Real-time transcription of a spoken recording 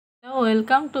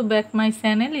Welcome to back my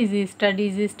channel easy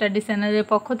study চ্যানেলের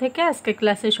পক্ষ থেকে আজকে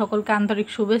ক্লাসে সকলকে আন্তরিক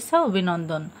শুভেচ্ছা ও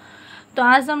অভিনন্দন। তো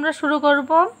আজ আমরা শুরু করব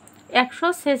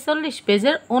 146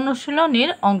 পেজের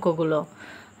অনুশীলনীর অঙ্কগুলো।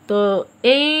 তো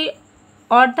এই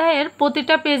অধ্যায়ের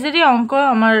প্রতিটা পেজেরই অঙ্ক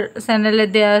আমার চ্যানেলে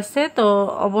দেওয়া আছে, তো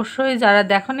অবশ্যই যারা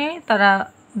দেখোনি তারা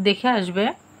দেখে আসবে।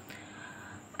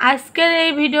 আজকের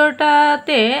এই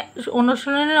ভিডিওটাতে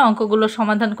অনুশীলনের অঙ্কগুলো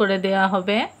সমাধান করে দেওয়া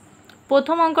হবে।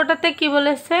 প্রথম অঙ্কটাতে কি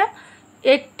বলেছে,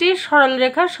 একটি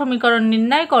সরলরেখার সমীকরণ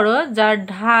নির্ণয় করো যার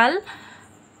ঢাল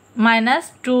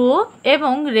 -2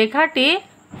 এবং রেখাটি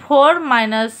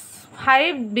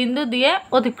 4-5 বিন্দু দিয়ে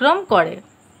অতিক্রম করে।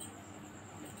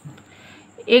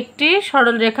 একটি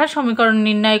সরলরেখার সমীকরণ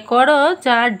নির্ণয় করো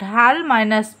যার ঢাল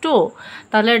 -2,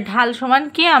 তাহলে ঢাল সমান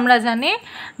কি আমরা জানি,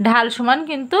 ঢাল সমান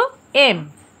কিন্তু m।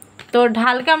 তো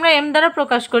ঢালকে আমরা m দ্বারা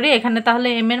প্রকাশ করি এখানে, তাহলে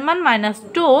m এর মান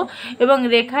 -2 এবং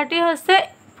রেখাটি হচ্ছে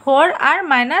 4 আর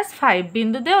 -5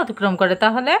 বিন্দু দিয়ে অতিক্রম করে,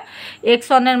 তাহলে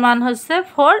x1 এর মান হচ্ছে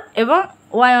 4 এবং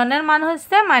y1 এর মান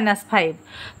হচ্ছে -5।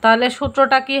 তাহলে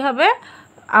সূত্রটা কি হবে,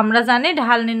 আমরা জানি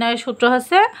ঢাল নির্ণয়ের সূত্র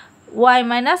হচ্ছে y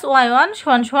 - y1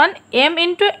 = m ×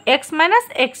 x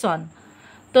 - x1।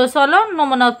 তো চলো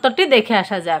নমুনা উত্তরটি দেখে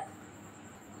আসা যাক।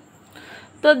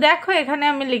 তো দেখো এখানে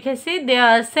আমি লিখেছি, দেওয়া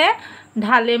আছে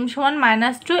ঢাল m =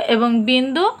 -2 এবং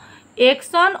বিন্দু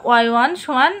x1 y1 =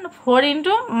 4 ×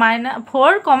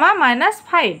 4,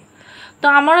 -5। তো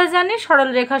আমরা জানি সরল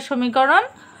রেখার সমীকরণ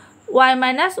y -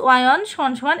 y1 =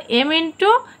 m ×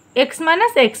 x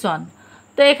 - x1।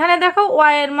 তো এখানে দেখো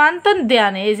y এর মান তো দেয়া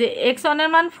নেই, এই যে x1 এর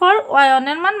মান 4, y1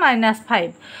 এর মান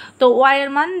 -5। তো y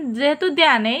এর মান যেহেতু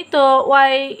দেয়া নেই তো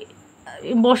y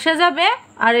বসে যাবে,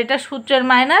 আর এটা সূত্রের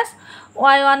মাইনাস।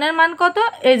 y1 এর মান কত,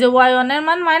 এই যে y1 এর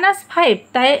মান -5,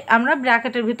 তাই আমরা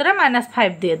ব্র্যাকেটের ভিতরে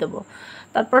 -5 দিয়ে দেবো।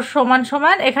 তারপর সমান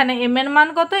সমান এখানে m এর মান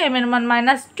কত, m এর মান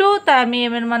 -2, তাই আমি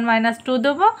m এর মান -2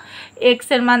 দেবো। x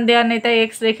এর মান দেওয়া নেই তাই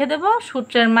x রেখে দেবো,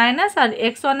 সূত্রের মাইনাস। আর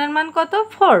x1 এর মান কত,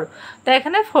 4, তাই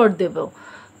এখানে 4 দেবো।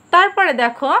 তারপরে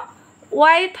দেখো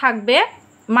y থাকবে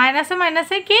মাইনাসে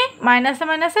মাইনাসে কি, মাইনাসে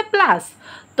মাইনাসে প্লাস,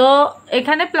 তো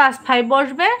এখানে +5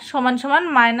 বসবে সমান সমান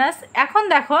মাইনাস। এখন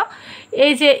দেখো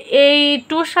এই যে এই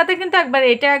 2-র সাথে কিন্তু একবার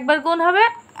এটা একবার গুণ হবে,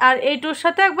 আর এই 2-র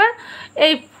সাথে একবার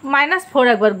এই -4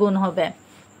 একবার গুণ হবে।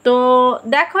 তো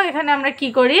দেখো এখানে আমরা কি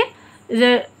করি,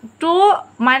 যে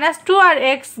 -2 আর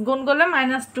x গুণ করলে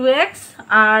 -2x,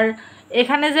 আর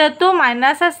এখানে যেহেতু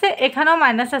মাইনাস আছে এখানেও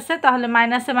মাইনাস আছে, তাহলে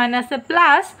মাইনাসে মাইনাসে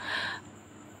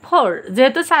 +4,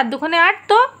 যেহেতু 4 দুগুণে 8,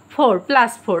 তো 4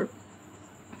 +4।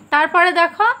 তারপরে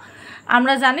দেখো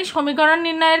আমরা জানি সমীকরণ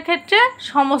নির্ণয়ের ক্ষেত্রে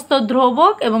সমস্ত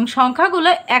ধ্রুবক এবং সংখ্যাগুলো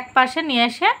এক পাশে নিয়ে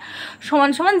এসে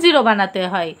সমান সমান 0 বানাতে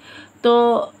হয়। তো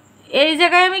এই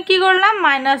জায়গায় আমি কি করলাম,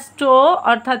 -2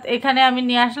 অর্থাৎ এখানে আমি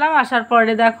নিয়ে আসলাম, আসার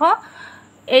পরে দেখো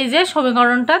এই যে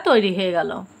সমীকরণটা তৈরি হয়ে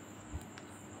গেল।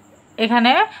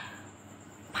 এখানে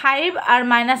 5 আর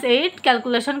 -8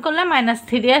 ক্যালকুলেশন করলে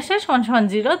 -3 আসে সমান সমান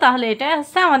 0, তাহলে এটাই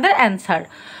হচ্ছে আমাদের অ্যান্সার।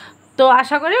 তো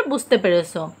আশা করি বুঝতে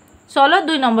পেরেছো। চলো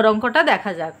 2 নম্বর অঙ্কটা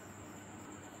দেখা যাক।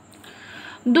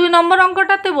 2 নম্বর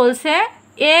অঙ্কটাতে বলছে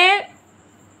a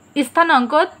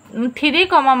স্থানাঙ্ক 3,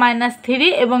 -3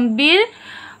 এবং b-র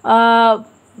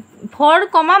 4,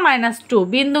 -2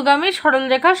 বিন্দুগামী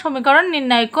সরলরেখার সমীকরণ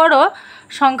নির্ণয় করো,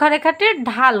 সংখ্যারেখাটির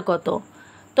ঢাল কত।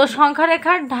 তো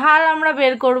সংখ্যারেখার ঢাল আমরা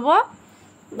বের করব,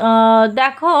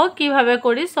 দেখো কিভাবে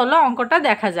করি, চলো অঙ্কটা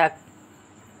দেখা যাক।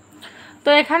 তো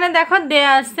এখানে দেখো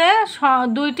দেয়া আছে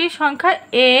দুইটি সংখ্যা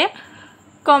a,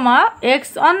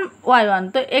 x1 y1।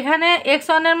 তো এখানে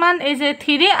x1 এর মান এই যে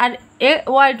 3 আর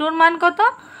y2 এর মান কত,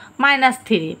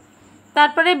 -3।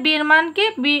 তারপরে b এর মান কি,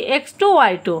 x2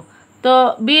 y2। তো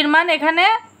b এর মান এখানে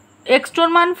x2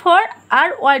 এর মান 4 আর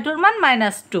y2 এর মান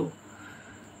 -2।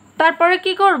 তারপরে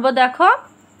কি করব, দেখো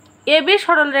ab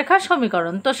সরলরেখার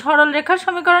সমীকরণ। তো সরলরেখার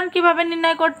সমীকরণ কিভাবে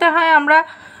নির্ণয় করতে হয় আমরা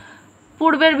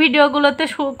পূর্বের ভিডিওগুলোতে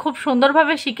খুব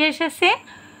সুন্দরভাবে শিখে এসেছি।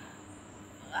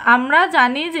 আমরা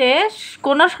জানি যে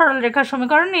কোনো সরলরেখার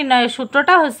সমীকরণ নির্ণয়ের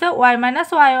সূত্রটা হচ্ছে y -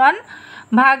 y1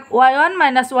 ভাগ y1 -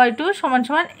 y2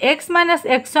 = x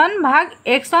 - x1 ভাগ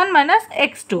x1 -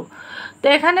 x2। তো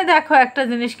এখানে দেখো একটা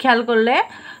জিনিস খেয়াল করলে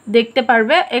দেখতে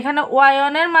পারবে, এখানে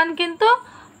y1 এর মান কিন্তু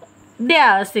দেয়া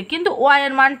আছে কিন্তু y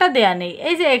এর মানটা দেয়া নেই।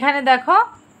 এই যে এখানে দেখো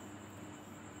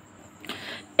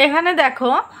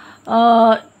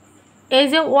এই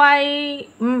যে y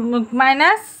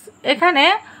মাইনাস, এখানে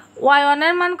y1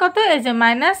 এর মান কত, এই যে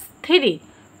 -3।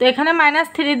 তো এখানে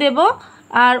 -3 দেব,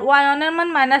 আর y1 এর মান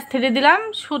 -3 দিলাম,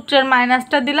 সূত্রের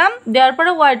মাইনাসটা দিলাম, দেওয়ার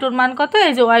পরে y2 এর মান কত,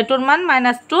 এই যে y2 এর মান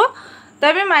 -2, তাই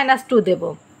আমি -2 দেব।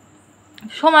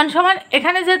 সমান সমান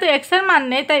এখানে যেহেতু x এর মান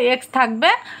নেই তাই x থাকবে,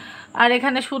 আর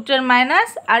এখানে সূত্রের মাইনাস,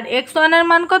 আর x1 এর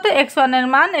মান কত, x1 এর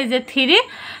মান এই যে 3,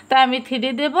 তাই আমি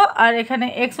 3 দেব, আর এখানে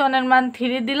x1 এর মান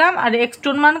 3 দিলাম, আর x2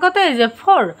 এর মান কত এই যে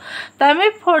 4, তাই আমি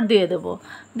 4 দিয়ে দেব।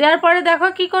 দেওয়ার পরে দেখো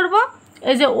কি করব,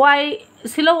 এই যে y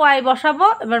ছিল y বসাবো,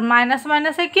 এবার মাইনাস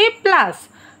মাইনাসে কি প্লাস,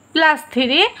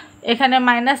 +3, এখানে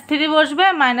 -3 বসবে,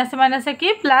 মাইনাসে মাইনাসে কি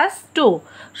 +2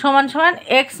 সমান সমান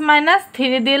x -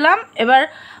 3 দিলাম। এবার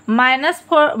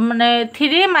 -4 মানে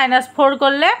 3 - 4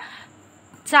 করলে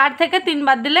 4 থেকে 3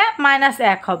 বাদ দিলে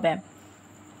 -1 হবে,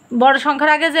 বড়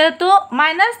সংখ্যার আগে যেহেতু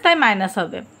মাইনাস তাই মাইনাস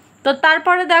হবে। তো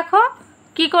তারপরে দেখো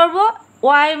কি করব,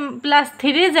 y +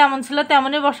 3 যেমন ছিল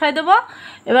তেমনই বসাই দেব।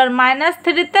 এবার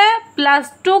 -3-তে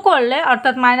 +2 করলে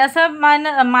অর্থাৎ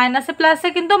মাইনাসে প্লাসে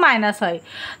কিন্তু মাইনাস হয়,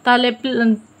 তাহলে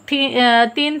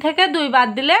 3 থেকে 2 বাদ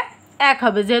দিলে 1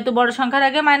 হবে, যেহেতু বড় সংখ্যার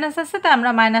আগে মাইনাস আছে তাই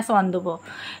আমরা -1 দেবো।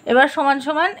 এবার সমান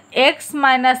সমান x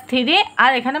 - 3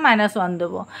 আর এখানে -1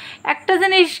 দেবো। একটা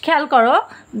জিনিস খেয়াল করো,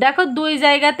 দেখো দুই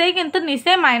জায়গাতেই কিন্তু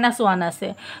নিচে -1 আছে,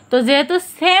 তো যেহেতু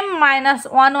সেম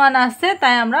 -1 আছে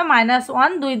তাই আমরা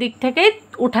 -1 দুই দিক থেকেই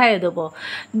উঠাইয়ে দেবো।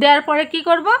 দেওয়ার পরে কি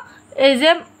করব, এই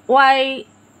যে y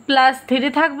 + 3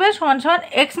 থাকবে সমান সমান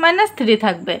x - 3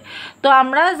 থাকবে। তো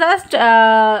আমরা জাস্ট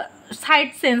সাইড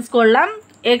চেঞ্জ করলাম,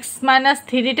 x -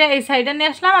 3টা এই সাইডে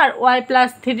নিয়ে আসলাম, আর y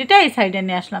 + 3টা এই সাইডে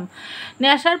নিয়ে আসলাম।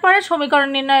 নিয়ে আসার পরে সমীকরণ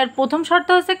নির্ণয়ের প্রথম শর্ত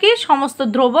হচ্ছে কি, সমস্ত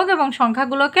ধ্রুবক এবং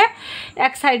সংখ্যাগুলোকে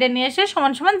এক সাইডে নিয়ে এসে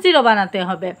সমান সমান 0 বানাতে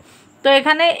হবে। তো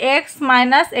এখানে x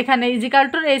এখানে ইজিক্যাল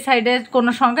টু এই সাইডের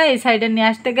কোনো সংখ্যা এই সাইডে নিয়ে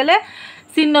আসতে গেলে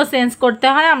চিহ্ন চেঞ্জ করতে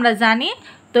হয়, আমরা জানি।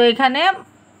 তো এখানে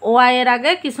y এর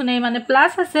আগে কিছু নেই, মানে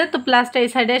প্লাস আছে, তো প্লাসটা এই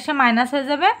সাইডে এসে মাইনাস হয়ে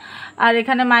যাবে, আর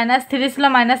এখানে -3 ছিল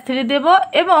 -3 দেব,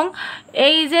 এবং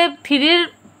এই যে 3-র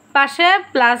পাশে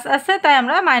প্লাস আছে তাই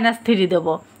আমরা -3 দেব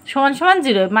সমান সমান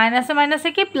 0। মাইনাসে মাইনাসে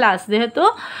কি প্লাস, যেহেতু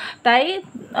তাই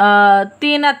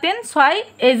 3 আর 3 6,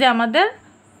 এই যে আমাদের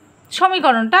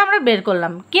সমীকরণটা আমরা বের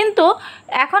করলাম। কিন্তু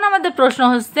এখন আমাদের প্রশ্ন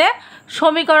হচ্ছে,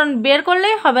 সমীকরণ বের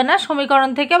করলেই হবে না, সমীকরণ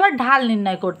থেকে আবার ঢাল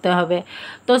নির্ণয় করতে হবে।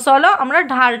 তো চলো আমরা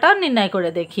ঢালটাও নির্ণয় করে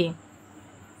দেখি।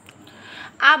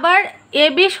 আবার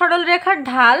AB সরল রেখার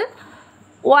ঢাল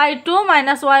y2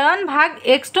 - y1 ভাগ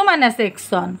x2 -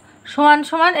 x1 সমান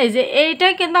সমান, এই যে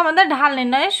এইটাই কিন্তু আমাদের ঢাল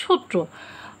নির্ণয়ের সূত্র।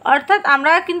 অর্থাৎ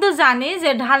আমরা কিন্তু জানি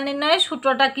যে ঢাল নির্ণয়ের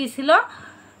সূত্রটা কী ছিল,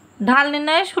 ঢাল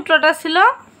নির্ণয়ের সূত্রটা ছিল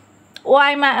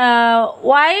y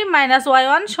 -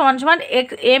 y1 সমান সমান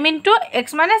m × x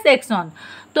 - x1।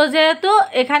 তো যেহেতু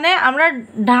এখানে আমরা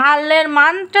ঢালের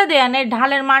মানটা দেয়া নেই,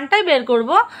 ঢালের মানটাই বের করব,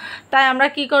 তাই আমরা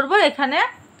কি করব, এখানে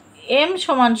m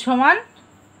সমান সমান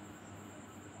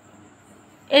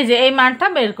এই যে এই মানটা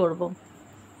বের করব।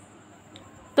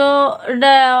 তো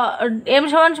m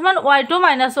সমান সমান y2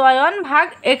 - y1 ভাগ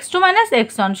x2 -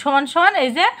 x1 সমান সমান,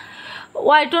 এই যে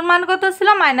y2-র মান কত ছিল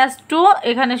 -2,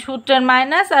 এখানে সূত্রের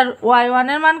মাইনাস, আর y1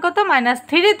 এর মান কত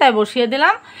 -3, তাই বসিয়ে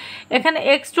দিলাম। এখানে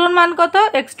x2-র মান কত,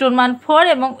 x2-র মান 4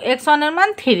 এবং x1 এর মান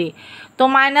 3, তো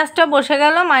মাইনাসটা বসে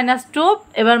গেল -2।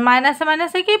 এবার মাইনাসে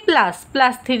মাইনাসে কি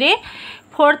 +3,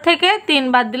 4 থেকে 3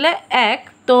 বাদ দিলে 1।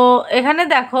 তো এখানে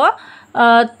দেখো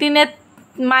 3-এর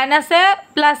মাইনাসে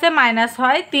প্লাসে মাইনাস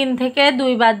হয়, 3 থেকে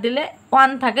 2 বাদ দিলে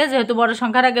 1 থাকে, যেহেতু বড়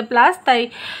সংখ্যার আগে প্লাস তাই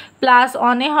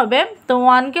 +1ই হবে। তো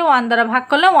 1-কে 1 দ্বারা ভাগ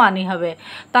করলে 1ই হবে।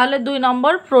 তাহলে 2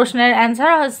 নম্বর প্রশ্নের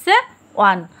অ্যান্সার হচ্ছে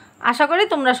 1। আশা করি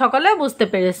তোমরা সকলে বুঝতে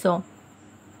পেরেছো।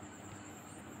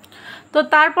 তো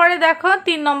তারপরে দেখো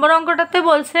 3 নম্বর অঙ্কটাতে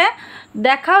বলছে,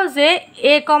 দেখাও যে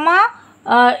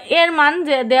এর মান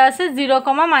যে দেওয়া আছে 0,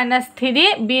 -3,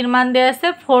 বির মান দেওয়া আছে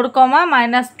 4,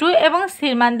 -2 এবং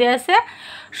সির মান দেওয়া আছে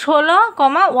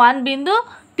 16, 1 বিন্দু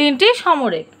 3টি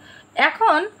সমরেখ।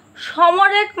 এখন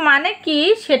সমরেখ মানে কি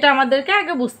সেটা আমাদেরকে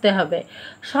আগে বুঝতে হবে।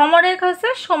 সমরেখ হচ্ছে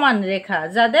সমান রেখা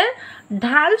যাদের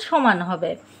ঢাল সমান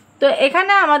হবে। তো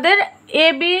এখানে আমাদের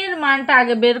এবির মানটা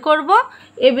আগে বের করব,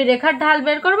 এবি রেখার ঢাল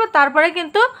বের করব, তারপরে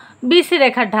কিন্তু বিসি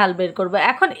রেখার ঢাল বের করব।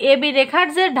 এখন এবি রেখার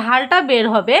যে ঢালটা বের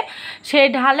হবে সেই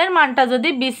ঢালের মানটা যদি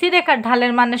বিসি রেখার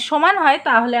ঢালের মানের সমান হয়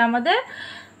তাহলে আমাদের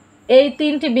এই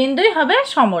 3টি বিন্দুই হবে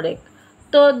সমরেখ।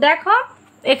 তো দেখো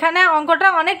এখানে অঙ্কটা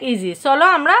অনেক ইজি, চলো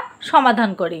আমরা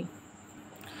সমাধান করি।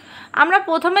 আমরা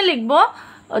প্রথমে লিখব,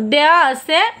 দেয়া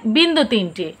আছে বিন্দু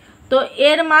 3টি, তো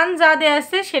এর মান যা দেয়া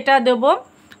আছে সেটা দেব,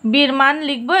 বির মান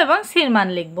লিখব এবং সির মান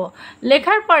লিখব।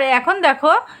 লেখার পরে এখন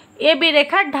দেখো এবি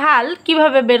রেখার ঢাল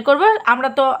কিভাবে বের করব। আমরা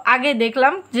তো আগে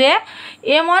দেখলাম যে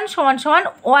m1 সমান সমান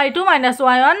y2 -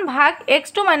 y1 ভাগ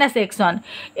x2 - x1,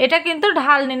 এটা কিন্তু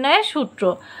ঢাল নির্ণয়ের সূত্র।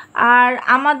 আর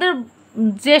আমাদের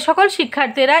যে সকল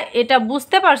শিক্ষার্থীরা এটা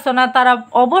বুঝতে পারছো না তারা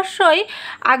অবশ্যই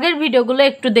আগের ভিডিওগুলো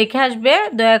একটু দেখে আসবে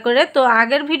দয়া করে। তো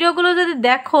আগের ভিডিওগুলো যদি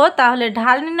দেখো তাহলে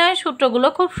ঢাল নির্ণয়ের সূত্রগুলো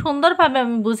খুব সুন্দরভাবে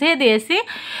আমি বুঝিয়ে দিয়েছি,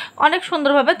 অনেক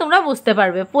সুন্দরভাবে তোমরা বুঝতে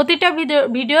পারবে। প্রতিটা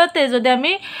ভিডিওতে যদি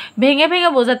আমি ভেঙে ভেঙে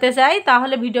বোঝাতে চাই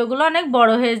তাহলে ভিডিওগুলো অনেক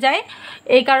বড় হয়ে যায়,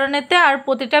 এই কারণেতে আর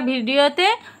প্রতিটা ভিডিওতে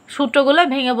সূত্রগুলো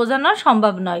ভেঙে বোঝানো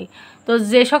সম্ভব নয়। তো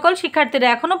যে সকল শিক্ষার্থীরা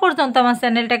এখনও পর্যন্ত আমার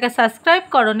চ্যানেলটাকে সাবস্ক্রাইব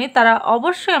করনি তারা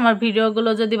অবশ্যই আমার ভিডিওগুলো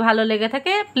যদি ভালো লেগে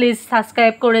থাকে প্লিজ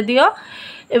সাবস্ক্রাইব করে দিও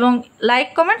এবং লাইক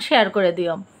কমেন্ট শেয়ার করে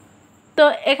দিও। তো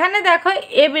এখানে দেখো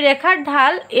এবি রেখার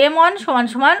ঢাল m1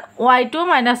 = y2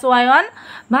 - y1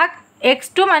 ভাগ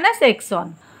x2 - x1।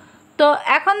 তো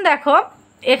এখন দেখো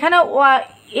এখানে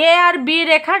এ আর বি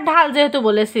রেখার ঢাল যেহেতু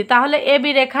বলেছি তাহলে এ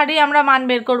বি রেখারই আমরা মান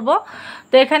বের করব।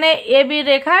 তো এখানে এ বি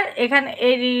রেখার এখানে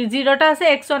এই জিরোটা আছে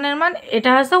x1 এর মান, এটা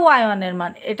হচ্ছে y1 এর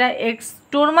মান, এটা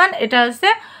x2 মান, এটা হচ্ছে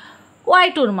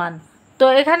y2 মান। তো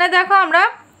এখানে দেখো আমরা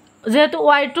যেহেতু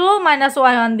y2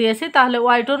 - y1 দিয়েছি তাহলে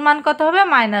y2 মান কত হবে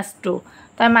 -2,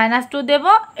 তাই -2 দেব।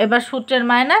 এবার সূত্রের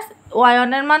মাইনাস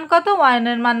y1 এর মান কত, y1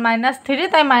 এর মান -3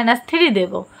 তাই -3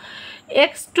 দেব।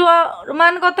 x2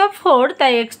 মান কত 4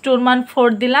 তাই x2 মান 4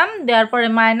 দিলাম, দেওয়ার পরে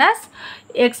মাইনাস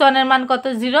x1 এর মান কত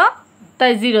 0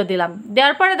 তাই 0 দিলাম।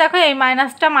 দেওয়ার পরে দেখো এই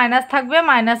মাইনাসটা মাইনাস থাকবে,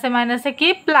 মাইনাসে মাইনাসে কি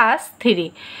 +3,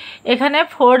 এখানে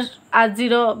 4 আর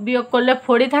 0 বিয়োগ করলে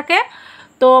 4ই থাকে।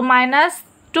 তো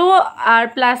 -2 আর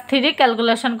 +3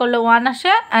 ক্যালকুলেশন করলে 1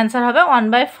 আসে, অ্যান্সার হবে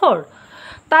 1/4।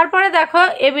 তারপরে দেখো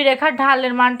এবি রেখার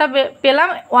ঢালের মানটা পেলাম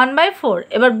 1/4।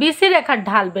 এবার বিসি রেখার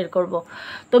ঢাল বের করব।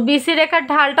 তো বিসি রেখার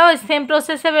ঢালটাও সেম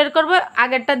প্রসেসে বের করব।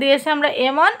 আগেরটা দিয়েছি আমরা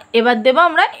m1, এবার দেব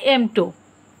আমরা m2।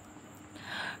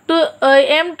 তো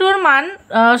m2-র মান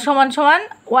সমান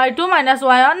y2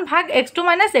 - y1 ভাগ x2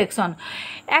 - x1।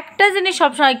 একটা জিনিস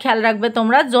সবসময় খেয়াল রাখবে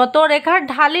তোমরা, যত রেখার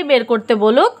ঢালই বের করতে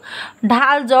বলুক,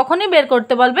 ঢাল যখনই বের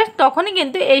করতে বলবে তখনই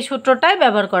কিন্তু এই সূত্রটাই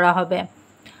ব্যবহার করা হবে।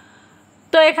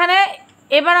 তো এখানে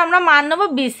এবার আমরা মান নেব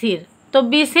বিসির। তো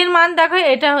বিসির মান দেখো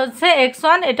এটা হচ্ছে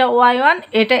x1, এটা y1,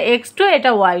 এটা x2,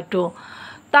 এটা y2।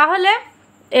 তাহলে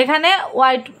এখানে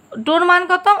y2-র মান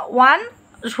কত 1,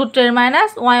 সূত্রের মাইনাস,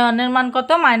 y1 এর মান কত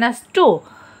 -2।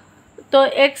 তো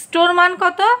x2-র মান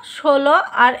কত 16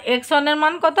 আর x1 এর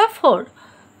মান কত 4।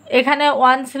 এখানে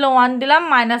 1 ছিল 1 দিলাম,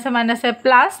 মাইনাসে মাইনাসে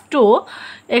 +2,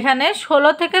 এখানে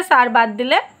 16 থেকে 4 বাদ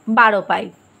দিলে 12 পাই।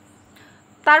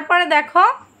 তারপরে দেখো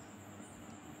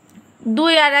 2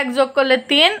 আর 1 যোগ করলে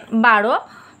 3, 12।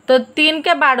 তো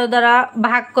 3কে 12 দ্বারা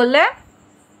ভাগ করলে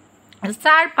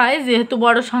 4 পাই, যেহেতু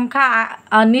বড় সংখ্যা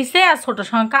নিচে আর ছোট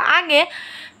সংখ্যা আগে,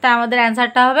 তাই আমাদের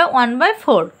অ্যান্সারটা হবে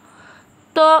 1/4।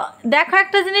 তো দেখো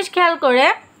একটা জিনিস খেয়াল করে,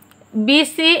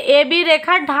 বিসি এবি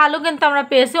রেখার ঢালও কিন্তু আমরা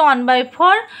পেয়েছি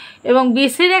 1/4 এবং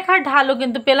বিসি রেখার ঢালও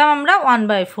কিন্তু পেলাম আমরা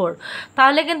 1/4।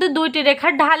 তাহলে কিন্তু দুইটি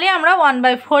রেখার ঢালে আমরা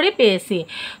 1/4ই পেয়েছি।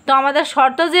 তো আমাদের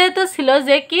শর্ত যেহেতু ছিল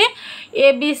যে কি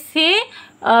এবিসি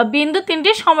বিন্দু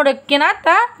তিনটি সমরেখ কিনা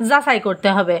তা যাচাই করতে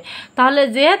হবে। তাহলে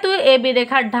যেহেতু এবি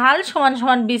রেখার ঢাল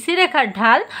সমান বিসি রেখার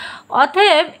ঢাল,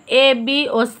 অতএব এ বি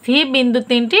ও সি বিন্দু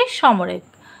তিনটি সমরেখ।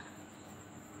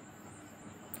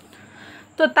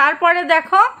 তো তারপরে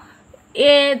দেখো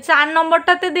 4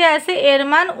 নম্বরটাতে দেওয়া আছে এর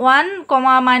মান 1,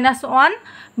 -1,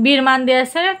 বির মান দেওয়া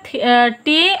আছে t,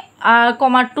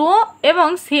 2 এবং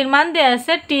সির মান দেওয়া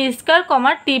আছে t²,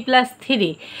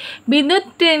 t+3। বিন্দু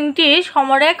তিনটি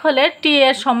সমরেখ হলে টি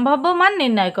এর সম্ভাব্য মান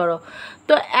নির্ণয় করো।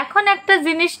 তো এখন একটা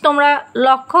জিনিস তোমরা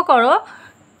লক্ষ্য করো,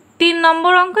 3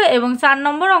 নম্বর অঙ্ক এবং 4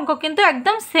 নম্বর অঙ্ক কিন্তু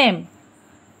একদম সেম।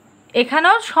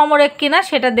 এখানেও সমরেখ কিনা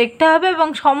সেটা দেখতে হবে এবং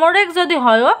সমরেখ যদি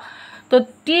হয়ও তো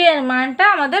টি এর মানটা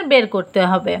আমাদের বের করতে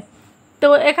হবে। তো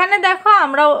এখানে দেখো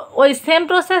আমরা ওই সেম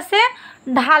প্রসেসে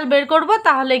ঢাল বের করব,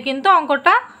 তাহলে কিন্তু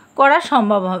অঙ্কটা করা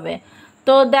সম্ভব হবে।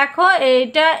 তো দেখো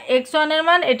এইটা x1 এর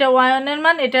মান, এটা y1 এর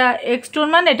মান, এটা x2 এর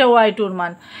মান, এটা y2 এর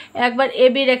মান। একবার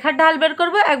এবি রেখার ঢাল বের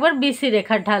করব, একবার বিসি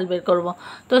রেখার ঢাল বের করব।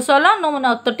 তো চলো নমুনা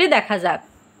উত্তরটি দেখা যাক।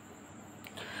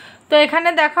 তো এখানে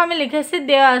দেখো আমি লিখেছি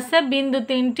দেওয়া আছে বিন্দু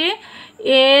তিনটি,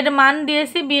 এর মান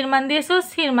দিয়েছি, বির মান দিয়েছি,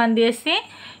 সির মান দিয়েছি।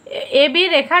 এবি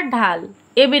রেখার ঢাল,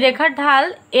 এবি রেখার ঢাল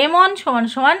m1 =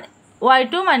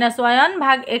 y2 - y1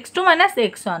 ভাগ x2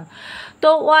 - x1। তো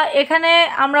এখানে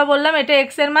আমরা বললাম এটা x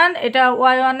এর মান, এটা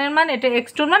y1 এর মান, এটা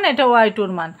x2 এর মান, এটা y2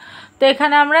 এর মান। তো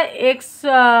এখানে আমরা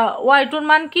y2 এর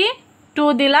মান কি 2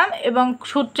 দিলাম এবং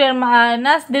সূত্রের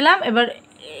মাইনাস দিলাম। এবার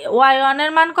y1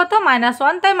 এর মান কত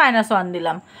 -1, তাই -1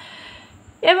 দিলাম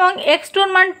এবং x2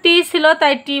 এর মান t ছিল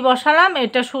তাই t বসালাম,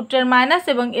 এটা সূত্রের মাইনাস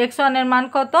এবং x1 এর মান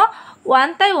কত 1,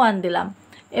 তাই 1 দিলাম।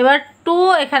 এবার 2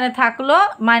 এখানে থাকলো,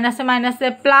 মাইনাসে মাইনাসে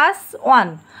 +1,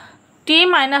 t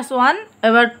 -1।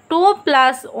 এবার 2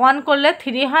 + 1 করলে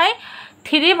 3 হয়,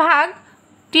 3 ভাগ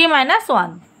টি মাইনাস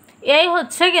ওয়ান। এই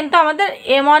হচ্ছে কিন্তু আমাদের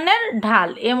m1-এর ঢাল।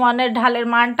 m1-এর ঢালের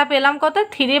মানটা পেলাম কত,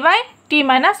 3/t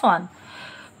মাইনাস ওয়ান।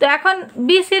 তো এখন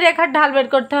বিসি রেখার ঢাল বের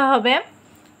করতে হবে।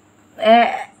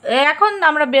 এখন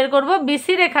আমরা বের করব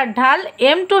বিসি রেখার ঢাল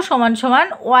m2 সমান সমান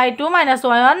y2 মাইনাস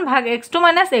y1 ভাগ x2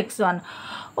 মাইনাস x1।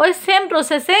 ওই সেম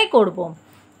প্রসেসেই করব।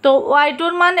 তো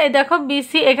y2-র মান এই দেখো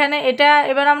বিসি, এখানে এটা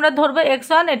এবার আমরা ধরবো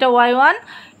x1, এটা y1,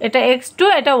 এটা x2,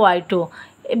 এটা y2।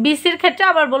 বিসির ক্ষেত্রে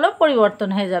আবার বলো পরিবর্তন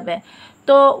হয়ে যাবে।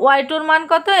 তো y2-র মান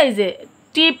কত, এই যে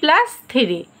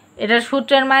t+3, এটা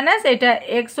সূত্রের মাইনাস, এটা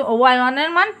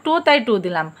y1-এর মান 2, তাই 2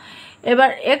 দিলাম। এবার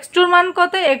x2-র মান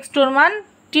কত, x2-র মান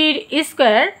t²,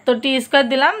 তো t²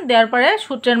 দিলাম, দেওয়ার পরে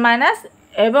সূত্রের মাইনাস,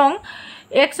 এবং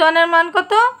x1-এর মান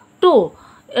কত 2,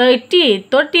 এই t,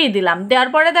 তো t দিলাম, দেওয়ার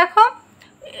পরে দেখো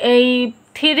এই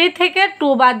 3 থেকে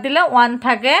 2 বাদ দিলে 1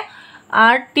 থাকে,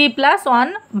 আর t+1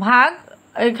 ভাগ,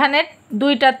 এখানে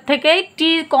দুইটার থেকেই t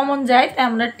কমন যায়, তাই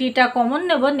আমরা টিটা কমন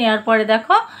নেব, নেওয়ার পরে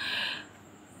দেখো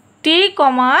t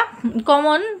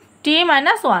common t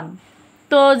minus one.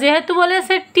 তো যেহেতু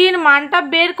বলেছে টির মানটা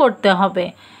বের করতে হবে,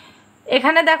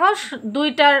 এখানে দেখো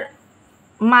দুইটার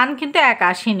মান কিন্তু এক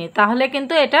আসেনি, তাহলে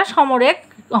কিন্তু এটা সমরেখ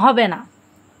হবে না।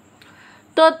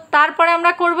 তো তারপরে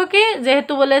আমরা করব কি,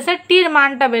 যেহেতু বলেছে টির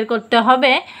মানটা বের করতে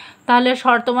হবে, তাহলে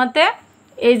শর্তমতে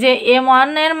এই যে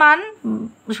m1-এর মান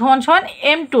সমান সমান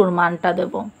m2-র মানটা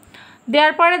দেব।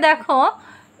 দেওয়ার পরে দেখো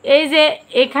এই যে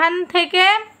এখান থেকে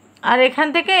আর এখান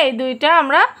থেকে এই দুইটা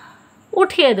আমরা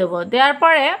উঠিয়ে দেব। দেওয়ার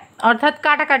পরে অর্থাৎ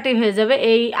কাটাকাটি হয়ে যাবে,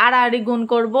 এই আড়াআড়ি গুণ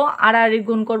করব, আড়াআড়ি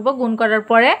গুণ করব, গুণ করার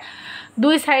পরে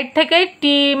দুই সাইড থেকেই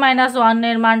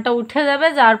t-1-এর মানটা উঠে যাবে,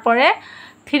 যার পরে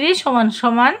 3 সমান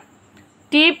সমান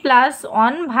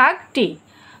t+1 ভাগ t।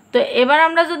 তো এবার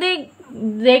আমরা যদি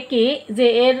দেখি যে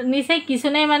এর নিচে কিছু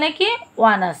নেই, মানে কি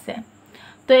 1 আছে,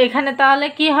 তো এখানে তাহলে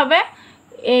কি হবে,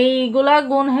 এইগুলা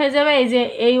গুণ হয়ে যাবে, এই যে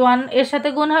এই 1 এর সাথে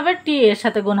গুণ হবে, t এর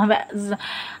সাথে গুণ হবে,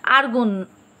 আর গুণ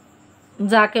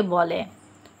যাকে বলে।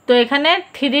 তো এখানে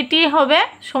 3t হবে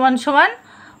সমান সমান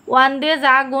 1 দিয়ে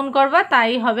যা গুণ করবা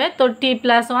তাই হবে, তো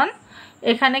t+1,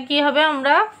 এখানে কি হবে,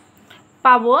 আমরা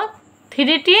পাবো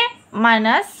 3t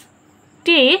মাইনাস t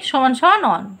সমান সমান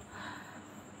 1।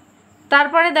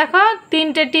 তারপরে দেখো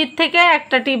তিনটে টি থেকে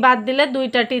একটা টি বাদ দিলে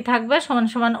দুইটা টি থাকবে, সমান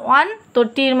সমান 1। তো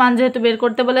টির মান যেহেতু বের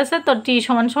করতে বলেছে, তো টি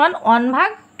সমান সমান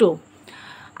 1/2।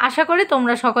 আশা করি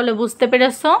তোমরা সকলে বুঝতে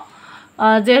পেরেছো।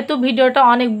 যেহেতু ভিডিওটা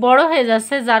অনেক বড় হয়ে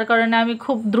যাচ্ছে, যার কারণে আমি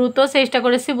খুব দ্রুত চেষ্টা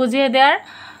করেছি বুঝিয়ে দেওয়ার।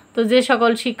 তো যে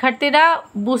সকল শিক্ষার্থীরা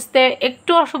বুঝতে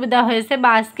একটু অসুবিধা হয়েছে বা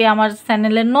আজকে আমার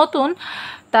চ্যানেলে নতুন,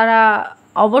 তারা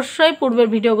অবশ্যই পূর্বের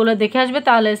ভিডিওগুলো দেখে আসবে,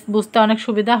 তাহলে বুঝতে অনেক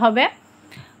সুবিধা হবে।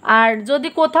 আর যদি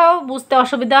কোথাও বুঝতে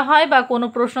অসুবিধা হয় বা কোনো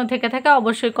প্রশ্ন থেকে থাকে,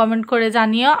 অবশ্যই কমেন্ট করে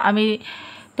জানিও, আমি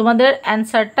তোমাদের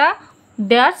অ্যান্সারটা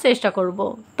দেওয়ার চেষ্টা করব।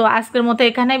 তো আজকের মতো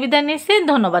এখানে বিদায় নিচ্ছি,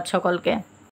 ধন্যবাদ সকলকে।